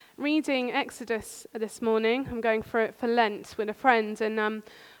reading Exodus this morning. I'm going through it for Lent with a friend, and I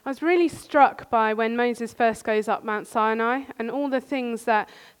was really struck by when Moses first goes up Mount Sinai and all the things that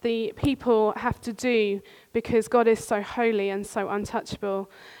the people have to do because God is so holy and so untouchable.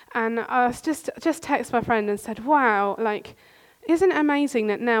 And I was just texted my friend and said, wow, isn't it amazing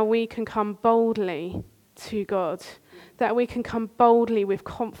that now we can come boldly to God, that we can come boldly with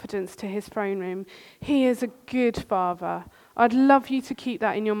confidence to his throne room. He is a good Father. I'd love you to keep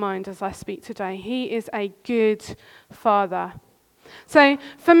that in your mind as I speak today. He is a good Father. So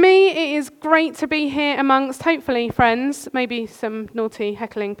for me, it is great to be here amongst, hopefully, friends, maybe some naughty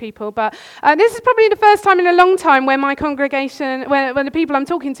heckling people, but this is probably the first time in a long time where my congregation, where the people I'm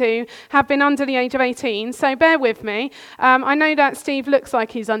talking to have been under the age of 18, so bear with me. I know that Steve looks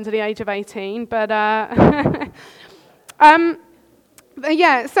like he's under the age of 18, but but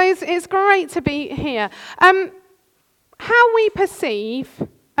yeah, so it's great to be here. How we perceive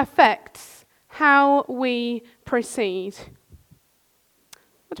affects how we proceed.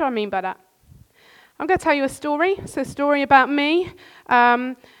 What do I mean by that? I'm going to tell you a story. It's a story about me.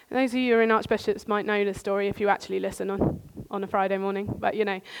 Those of you who are in Archbishops might know the story if you actually listen on a Friday morning, but you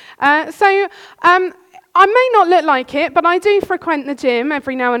know. I may not look like it, but I do frequent the gym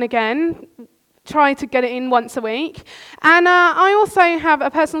every now and again. Try to get it in once a week. And I also have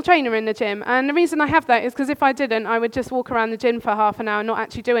a personal trainer in the gym. And the reason I have that is because if I didn't, I would just walk around the gym for half an hour and not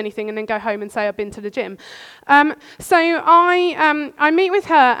actually do anything and then go home and say I've been to the gym. So I meet with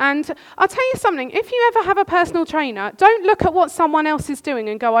her, and I'll tell you something. If you ever have a personal trainer, don't look at what someone else is doing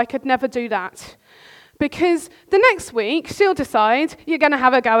and go, I could never do that. Because the next week, she'll decide you're going to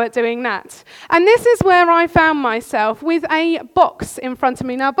have a go at doing that. And this is where I found myself with a box in front of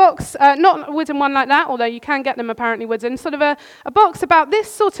me. Now, a box, not a wooden one like that, although you can get them apparently wooden, sort of a box about this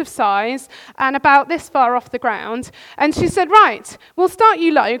sort of size and about this far off the ground. And she said, right, we'll start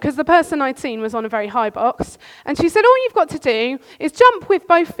you low, because the person I'd seen was on a very high box. And she said, all you've got to do is jump with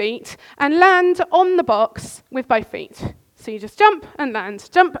both feet and land on the box with both feet. So you just jump and land,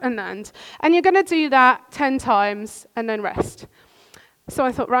 and you're going to do that 10 times and then rest. So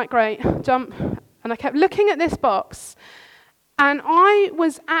I thought, right, great, jump. And I kept looking at this box, and I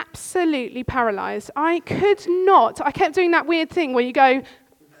was absolutely paralyzed. I kept doing that weird thing where you go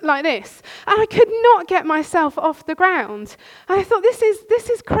like this, and I could not get myself off the ground. And I thought, this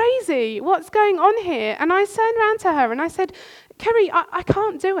is crazy. What's going on here? And I turned around to her and I said, Kerry, I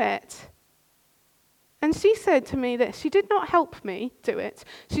can't do it. And she said to me this: she did not help me do it.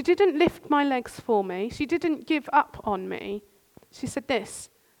 She didn't lift my legs for me. She didn't give up on me. She said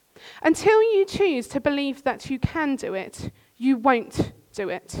this: until you choose to believe that you can do it, you won't do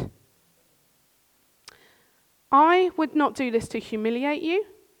it. I would not do this to humiliate you.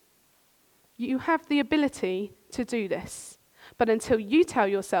 You have the ability to do this. But until you tell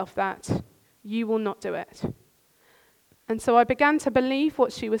yourself that, you will not do it. And so I began to believe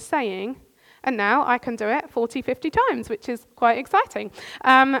what she was saying. And now I can do it 40, 50 times, which is quite exciting.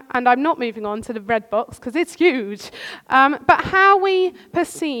 And I'm not moving on to the red box because it's huge. But how we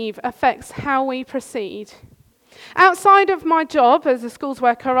perceive affects how we proceed. Outside of my job as a schools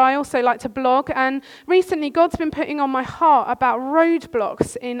worker, I also like to blog. And recently, God's been putting on my heart about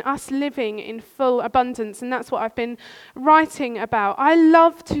roadblocks in us living in full abundance. And that's what I've been writing about. I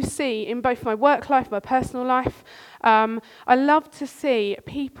love to see in both my work life, my personal life, I love to see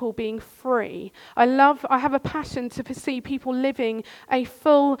people being free. I have a passion to see people living a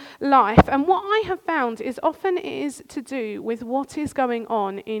full life. And what I have found is often it is to do with what is going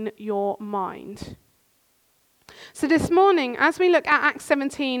on in your mind. So this morning, as we look at Acts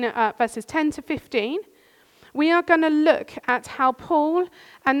 17, verses 10 to 15, we are going to look at how Paul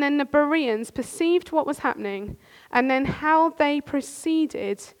and then the Bereans perceived what was happening, and then how they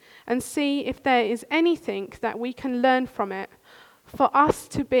proceeded, and see if there is anything that we can learn from it for us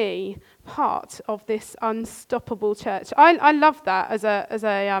to be part of this unstoppable church. I love that as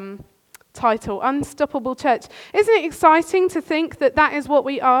a title, Unstoppable Church. Isn't it exciting to think that that is what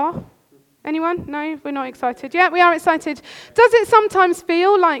we are? Anyone? No, we're not excited. Yeah, we are excited. Does it sometimes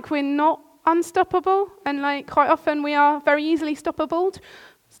feel like we're not unstoppable, and like quite often we are very easily stoppable?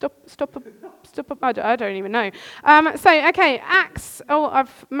 I don't even know. Acts. Oh,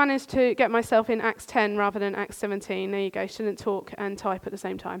 I've managed to get myself in Acts 10 rather than Acts 17. There you go. Shouldn't talk and type at the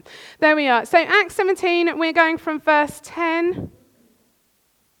same time. There we are. So Acts 17, we're going from verse 10.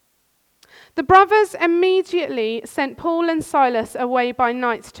 The brothers immediately sent Paul and Silas away by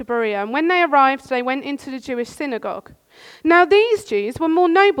night to Berea, and when they arrived, they went into the Jewish synagogue. Now these Jews were more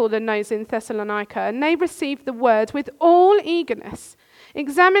noble than those in Thessalonica, and they received the word with all eagerness,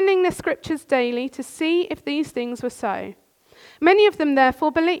 examining the scriptures daily to see if these things were so. Many of them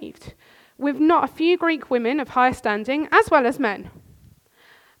therefore believed, with not a few Greek women of high standing, as well as men.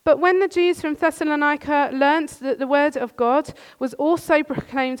 But when the Jews from Thessalonica learnt that the word of God was also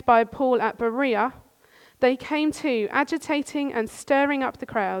proclaimed by Paul at Berea, they came too, agitating and stirring up the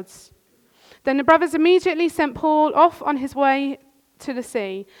crowds. Then the brothers immediately sent Paul off on his way to the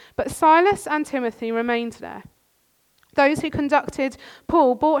sea, but Silas and Timothy remained there. Those who conducted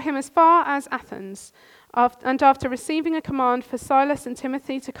Paul brought him as far as Athens, and after receiving a command for Silas and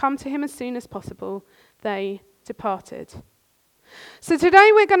Timothy to come to him as soon as possible, they departed. So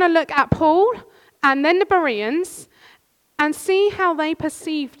today we're going to look at Paul and then the Bereans and see how they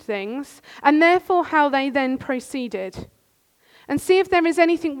perceived things and therefore how they then proceeded. And see if there is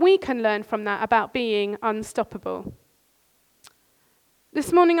anything we can learn from that about being unstoppable.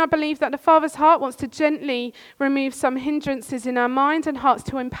 This morning I believe that the Father's heart wants to gently remove some hindrances in our minds and hearts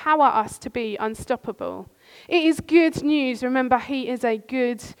to empower us to be unstoppable. It is good news. Remember, he is a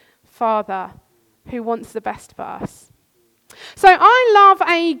good Father who wants the best for us. So I love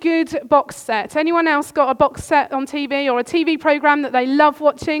a good box set. Anyone else got a box set on TV or a TV program that they love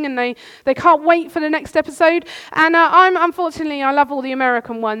watching and they can't wait for the next episode? And unfortunately, I love all the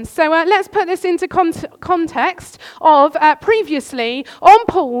American ones. So let's put this into context of previously on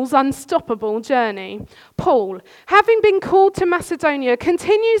Paul's unstoppable journey. Paul, having been called to Macedonia,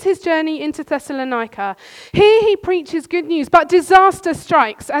 continues his journey into Thessalonica. Here he preaches good news, but disaster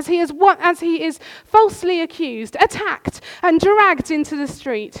strikes as he is falsely accused, attacked, and dragged into the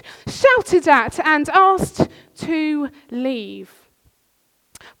street, shouted at and asked to leave.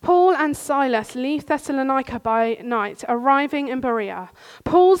 Paul and Silas leave Thessalonica by night, arriving in Berea.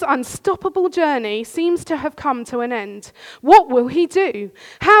 Paul's unstoppable journey seems to have come to an end. What will he do?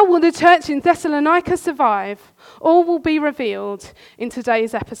 How will the church in Thessalonica survive? All will be revealed in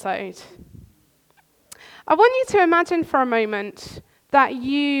today's episode. I want you to imagine for a moment that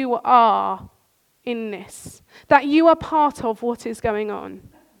you are in this, that you are part of what is going on,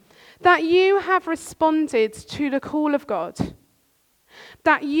 that you have responded to the call of God,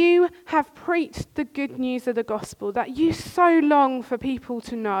 that you have preached the good news of the gospel, that you so long for people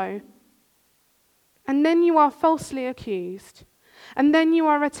to know, and then you are falsely accused, and then you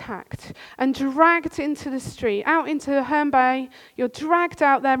are attacked and dragged into the street, out into the Herne Bay. You're dragged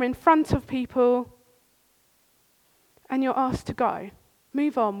out there in front of people, and you're asked to go.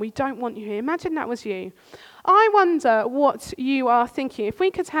 Move on, we don't want you here. Imagine that was you. I wonder what you are thinking. If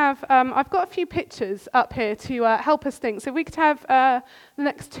we could have, I've got a few pictures up here to help us think. So if we could have the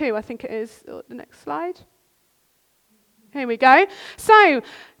next two, I think it is, or the next slide. Here we go. So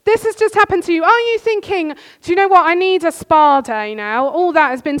this has just happened to you. Are you thinking, do you know what, I need a spa day now. All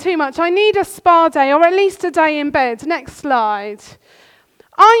that has been too much. I need a spa day, or at least a day in bed. Next slide.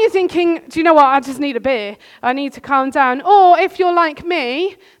 Are you thinking, do you know what, I just need a beer. I need to calm down. Or if you're like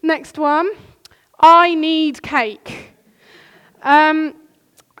me, next one, I need cake. Or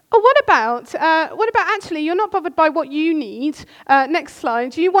what about actually, you're not bothered by what you need. Next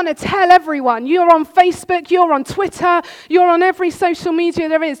slide. You want to tell everyone. You're on Facebook, you're on Twitter, you're on every social media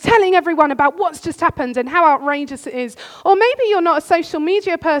there is, telling everyone about what's just happened and how outrageous it is. Or maybe you're not a social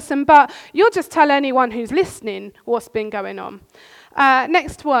media person, but you'll just tell anyone who's listening what's been going on.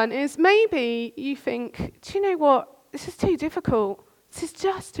 Next one is maybe you think, do you know what? This is too difficult. This is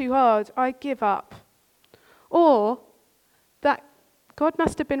just too hard. I give up. Or that God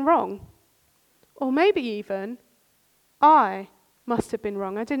must have been wrong. Or maybe even I must have been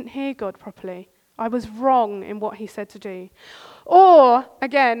wrong. I didn't hear God properly. I was wrong in what he said to do. Or,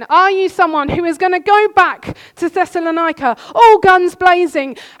 again, are you someone who is going to go back to Thessalonica, all guns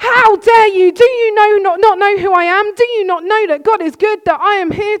blazing? How dare you? Do you not know who I am? Do you not know that God is good, that I am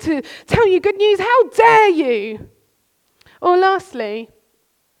here to tell you good news? How dare you? Or lastly,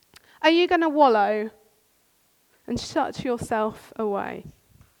 are you going to wallow and shut yourself away?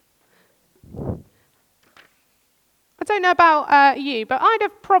 I don't know about you, but I'd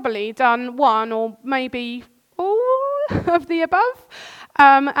have probably done one or maybe all of the above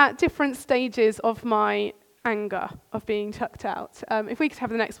at different stages of my anger of being chucked out. If we could have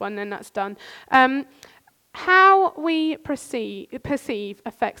the next one, then that's done. How we perceive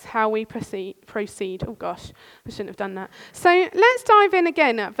affects how we proceed. Oh gosh, I shouldn't have done that. So let's dive in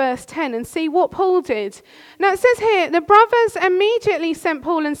again at verse 10 and see what Paul did. Now it says here, the brothers immediately sent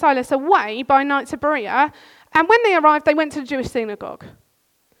Paul and Silas away by night to Berea, and when they arrived, they went to the Jewish synagogue.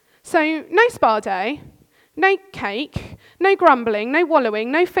 So no spa day, no cake, no grumbling, no wallowing,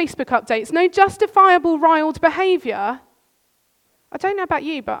 no Facebook updates, no justifiable riled behaviour. I don't know about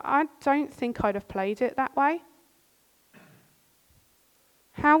you, but I don't think I'd have played it that way.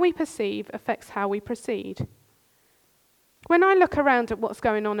 How we perceive affects how we proceed. When I look around at what's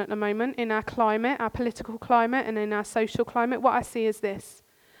going on at the moment in our climate, our political climate, and in our social climate, what I see is this.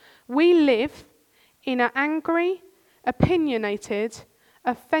 We live in an angry, opinionated,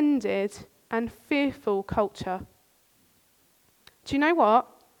 offended, and fearful culture. Do you know what?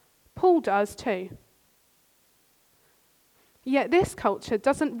 Paul does too. Yet this culture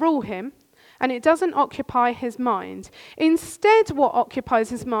doesn't rule him, and it doesn't occupy his mind. Instead, what occupies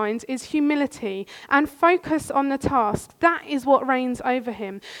his mind is humility and focus on the task. That is what reigns over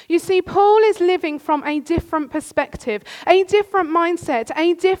him. You see, Paul is living from a different perspective, a different mindset,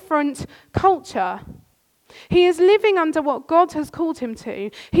 a different culture. He is living under what God has called him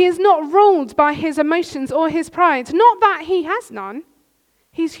to. He is not ruled by his emotions or his pride. Not that he has none.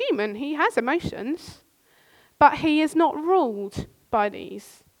 He's human, he has emotions. But he is not ruled by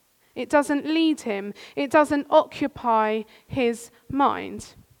these. It doesn't lead him. It doesn't occupy his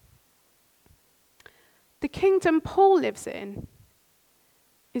mind. The kingdom Paul lives in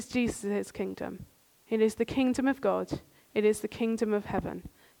is Jesus' kingdom. It is the kingdom of God. It is the kingdom of heaven.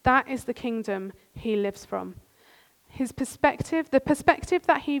 That is the kingdom he lives from. His perspective, the perspective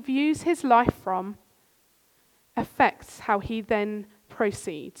that he views his life from, affects how he then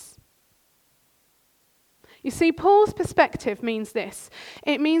proceeds. You see, Paul's perspective means this.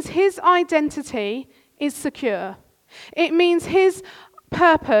 It means his identity is secure. It means his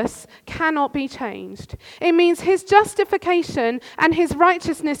purpose cannot be changed. It means his justification and his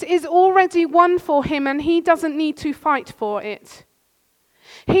righteousness is already won for him, and he doesn't need to fight for it.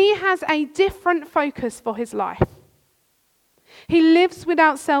 He has a different focus for his life. He lives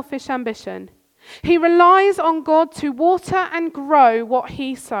without selfish ambition. He relies on God to water and grow what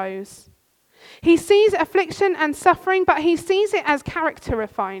he sows. He sees affliction and suffering, but he sees it as character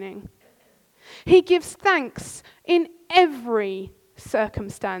refining. He gives thanks in every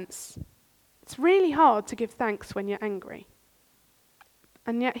circumstance. It's really hard to give thanks when you're angry.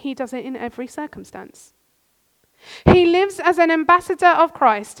 And yet he does it in every circumstance. He lives as an ambassador of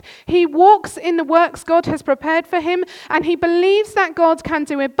Christ. He walks in the works God has prepared for him, and he believes that God can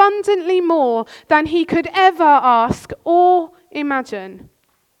do abundantly more than he could ever ask or imagine.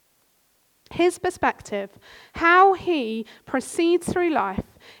 His perspective, how he proceeds through life,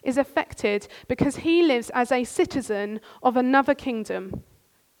 is affected because he lives as a citizen of another kingdom,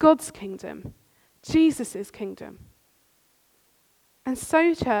 God's kingdom, Jesus' kingdom. And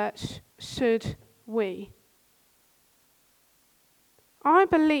so, church, should we. I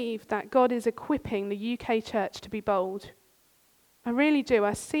believe that God is equipping the UK church to be bold. I really do.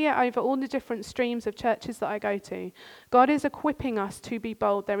 I see it over all the different streams of churches that I go to. God is equipping us to be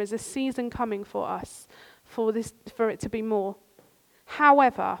bold. There is a season coming for us, for it to be more.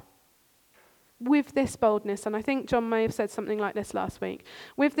 However, with this boldness, and I think John may have said something like this last week,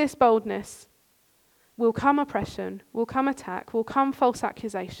 with this boldness will come oppression, will come attack, will come false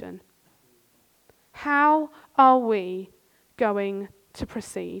accusation. How are we going to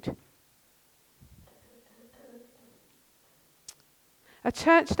proceed? A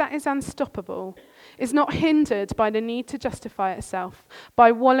church that is unstoppable is not hindered by the need to justify itself,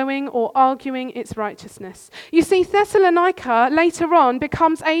 by wallowing or arguing its righteousness. You see, Thessalonica later on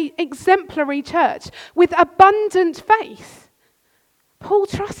becomes an exemplary church with abundant faith. Paul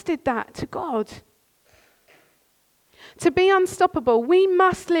trusted that to God. To be unstoppable, we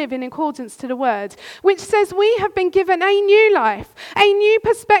must live in accordance to the word, which says we have been given a new life, a new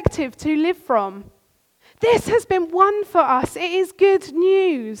perspective to live from. This has been won for us. It is good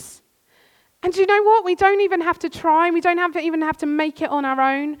news. And you know what? We don't even have to try. We don't even have to make it on our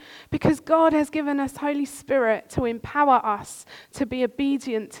own, because God has given us Holy Spirit to empower us to be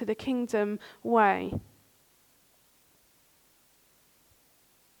obedient to the kingdom way.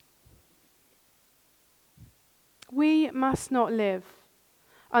 We must not live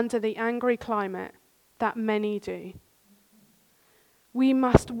under the angry climate that many do. We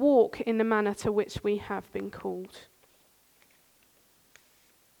must walk in the manner to which we have been called.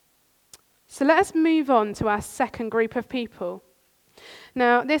 So let us move on to our second group of people.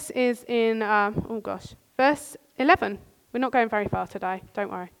 Now, this is in, verse 11. We're not going very far today, don't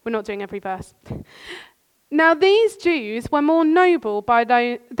worry. We're not doing every verse. Now, these Jews were more noble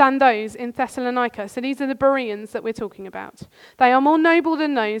than those in Thessalonica. So these are the Bereans that we're talking about. They are more noble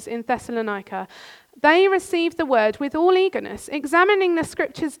than those in Thessalonica. They received the word with all eagerness, examining the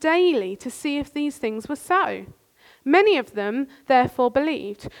scriptures daily to see if these things were so. Many of them, therefore,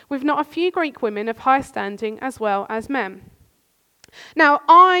 believed, with not a few Greek women of high standing as well as men. Now,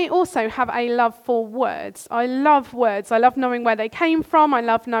 I also have a love for words. I love words. I love knowing where they came from. I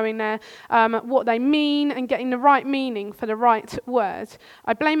love knowing what they mean and getting the right meaning for the right word.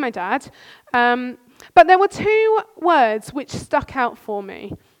 I blame my dad. But there were two words which stuck out for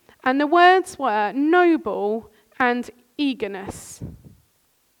me, and the words were noble and eagerness.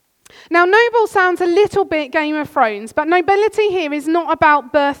 Now, noble sounds a little bit Game of Thrones, but nobility here is not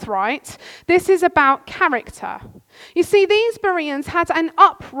about birthright. This is about character. You see, these Bereans had an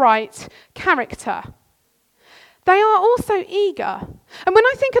upright character. They are also eager. And when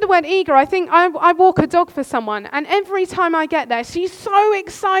I think of the word eager, I think I walk a dog for someone, and every time I get there, she's so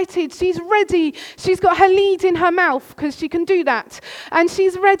excited, she's ready, she's got her lead in her mouth, because she can do that, and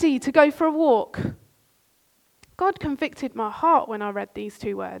she's ready to go for a walk. God convicted my heart when I read these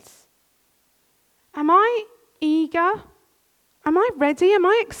two words. Am I eager? Am I ready? Am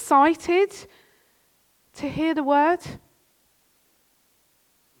I excited to hear the word?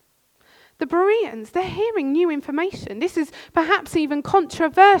 The Bereans, they're hearing new information. This is perhaps even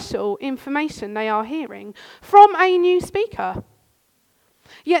controversial information they are hearing from a new speaker.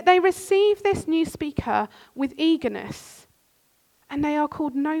 Yet they receive this new speaker with eagerness, and they are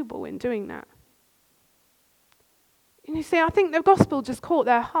called noble in doing that. You see, I think the gospel just caught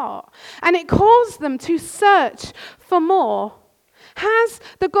their heart, and it caused them to search for more. Has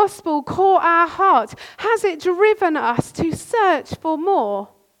the gospel caught our heart? Has it driven us to search for more?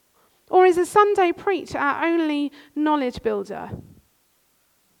 Or is a Sunday preach our only knowledge builder?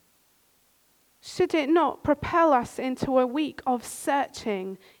 Should it not propel us into a week of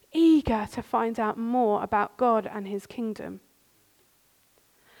searching, eager to find out more about God and his kingdom?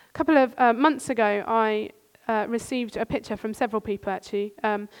 A couple of months ago, I received a picture from several people, actually,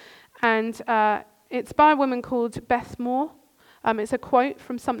 and it's by a woman called Beth Moore. It's a quote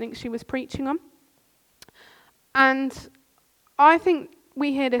from something she was preaching on. And I think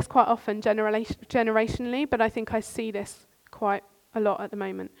we hear this quite often generationally, but I think I see this quite a lot at the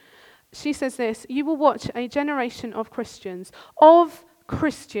moment. She says this: you will watch a generation of Christians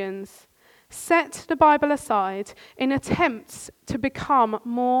set the Bible aside in attempts to become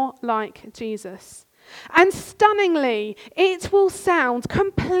more like Jesus. And stunningly, it will sound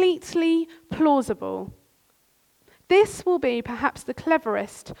completely plausible. This will be perhaps the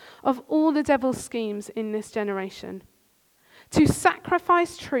cleverest of all the devil's schemes in this generation. To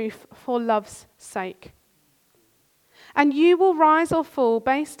sacrifice truth for love's sake. And you will rise or fall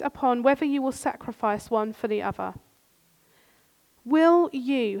based upon whether you will sacrifice one for the other. Will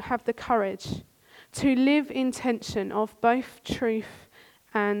you have the courage to live in tension of both truth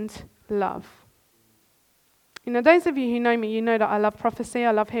and love? You know, those of you who know me, you know that I love prophecy.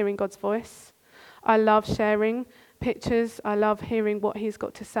 I love hearing God's voice. I love sharing pictures. I love hearing what he's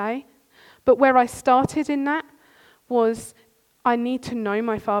got to say. But where I started in that was I need to know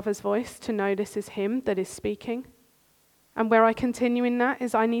my Father's voice to know this is him that is speaking. And where I continue in that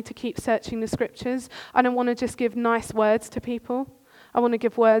is I need to keep searching the scriptures. I don't want to just give nice words to people. I want to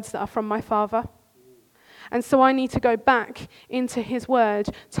give words that are from my Father. And so I need to go back into his word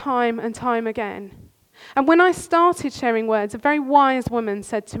time and time again. And when I started sharing words, a very wise woman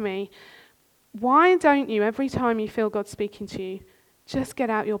said to me, why don't you, every time you feel God speaking to you, just get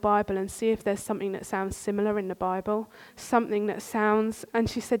out your Bible and see if there's something that sounds similar in the Bible, something that sounds, and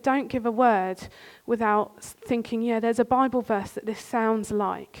she said, don't give a word without thinking, yeah, there's a Bible verse that this sounds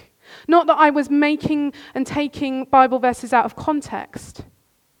like. Not that I was making and taking Bible verses out of context,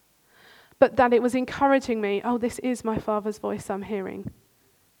 but that it was encouraging me, oh, this is my Father's voice I'm hearing.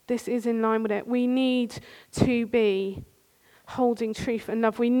 This is in line with it. We need to be holding truth and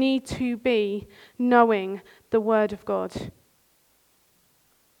love. We need to be knowing the Word of God.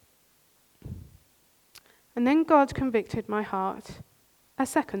 And then God convicted my heart a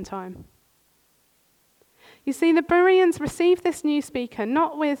second time. You see, the Bereans received this new speaker,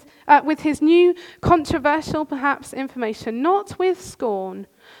 not with his new controversial, perhaps, information, not with scorn,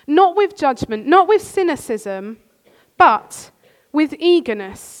 not with judgment, not with cynicism, but with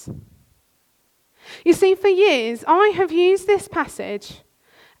eagerness. You see, for years, I have used this passage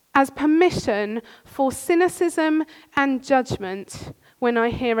as permission for cynicism and judgment when I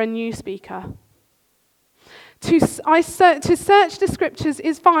hear a new speaker. To search the scriptures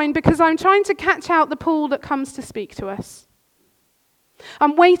is fine because I'm trying to catch out the pool that comes to speak to us.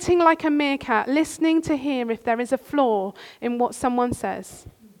 I'm waiting like a meerkat, listening to hear if there is a flaw in what someone says.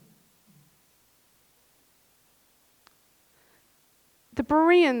 The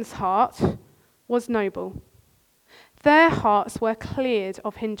Bereans' heart was noble. Their hearts were cleared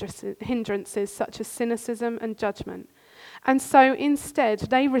of hindrances such as cynicism and judgment. And so instead,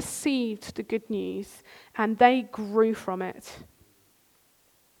 they received the good news and they grew from it.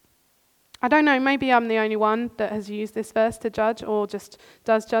 I don't know, maybe I'm the only one that has used this verse to judge or just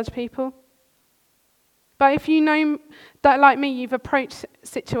does judge people. But if you know that, like me, you've approached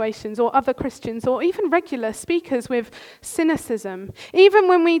situations or other Christians or even regular speakers with cynicism, even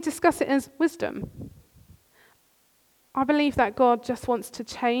when we discuss it as wisdom, I believe that God just wants to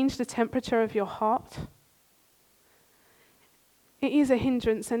change the temperature of your heart. It is a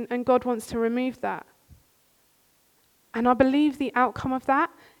hindrance, and God wants to remove that. And I believe the outcome of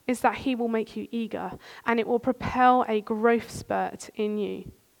that is that he will make you eager, and it will propel a growth spurt in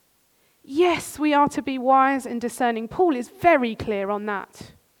you. Yes, we are to be wise and discerning. Paul is very clear on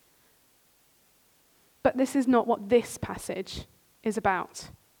that. But this is not what this passage is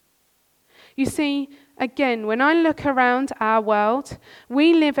about. You see, again, when I look around our world,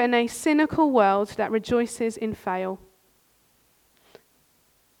 we live in a cynical world that rejoices in fail.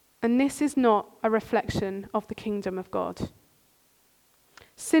 And this is not a reflection of the kingdom of God.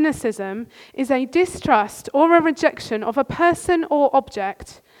 Cynicism is a distrust or a rejection of a person or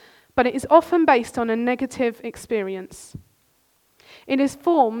object, but it is often based on a negative experience. It is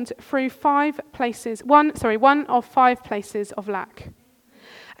formed through one of 5 places of lack.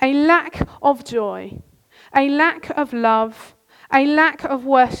 A lack of joy, a lack of love, a lack of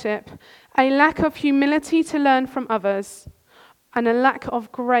worship, a lack of humility to learn from others, and a lack of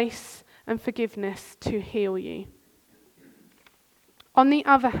grace and forgiveness to heal you. On the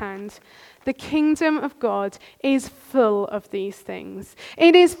other hand, the kingdom of God is full of these things.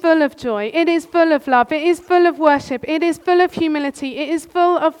 It is full of joy. It is full of love. It is full of worship. It is full of humility. It is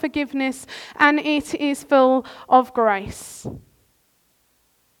full of forgiveness. And it is full of grace.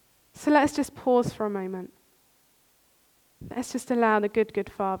 So let's just pause for a moment. Let's just allow the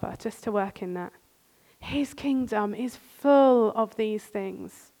good Father just to work in that. His kingdom is full of these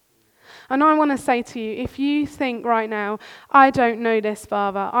things. And I want to say to you, if you think right now, I don't know this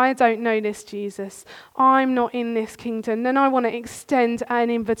Father, I don't know this Jesus, I'm not in this kingdom, then I want to extend an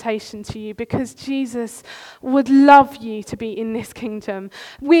invitation to you, because Jesus would love you to be in this kingdom.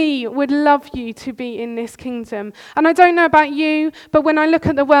 We would love you to be in this kingdom. And I don't know about you, but when I look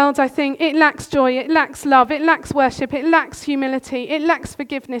at the world, I think it lacks joy, it lacks love, it lacks worship, it lacks humility, it lacks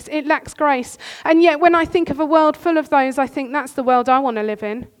forgiveness, it lacks grace. And yet when I think of a world full of those, I think that's the world I want to live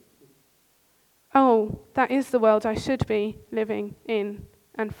in. Oh, that is the world I should be living in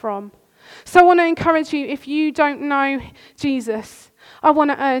and from. So I want to encourage you, if you don't know Jesus, I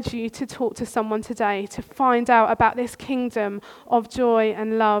want to urge you to talk to someone today to find out about this kingdom of joy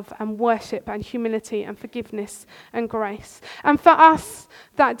and love and worship and humility and forgiveness and grace. And for us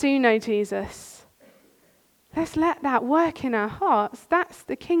that do know Jesus, let's let that work in our hearts. That's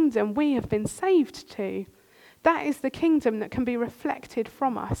the kingdom we have been saved to. That is the kingdom that can be reflected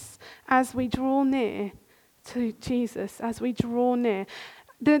from us as we draw near to Jesus, as we draw near.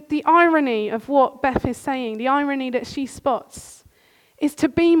 The irony of what Beth is saying, the irony that she spots, is to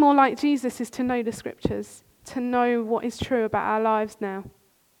be more like Jesus is to know the scriptures, to know what is true about our lives now.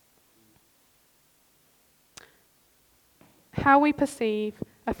 How we perceive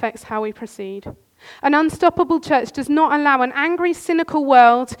affects how we proceed. An unstoppable church does not allow an angry, cynical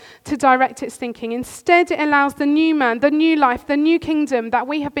world to direct its thinking. Instead, it allows the new man, the new life, the new kingdom that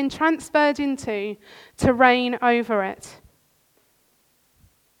we have been transferred into to reign over it.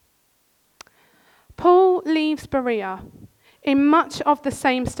 Paul leaves Berea in much of the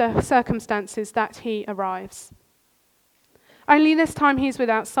same circumstances that he arrives. Only this time he's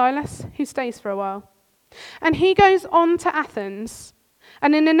without Silas, who stays for a while. And he goes on to Athens.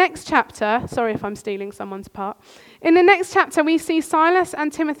 And in the next chapter, sorry if I'm stealing someone's part, in the next chapter we see Silas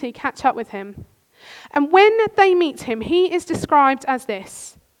and Timothy catch up with him. And when they meet him, he is described as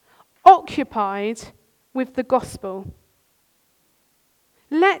this: occupied with the gospel.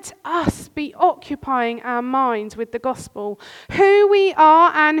 Let us be occupying our minds with the gospel, who we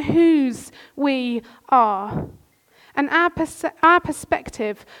are and whose we are. And our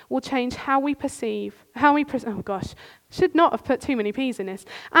perspective will change how we perceive, should not have put too many P's in this.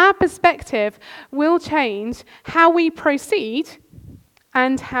 Our perspective will change how we proceed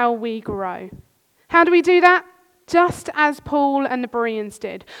and how we grow. How do we do that? Just as Paul and the Bereans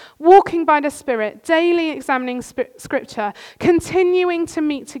did, walking by the Spirit, daily examining Scripture, continuing to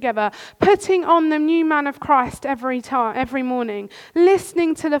meet together, putting on the new man of Christ every morning,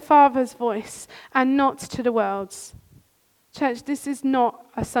 listening to the Father's voice and not to the world's. Church, this is not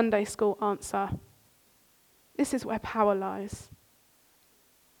a Sunday school answer. This is where power lies.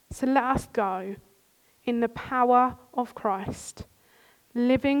 So let us go in the power of Christ,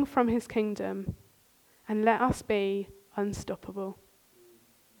 living from his kingdom, and let us be unstoppable.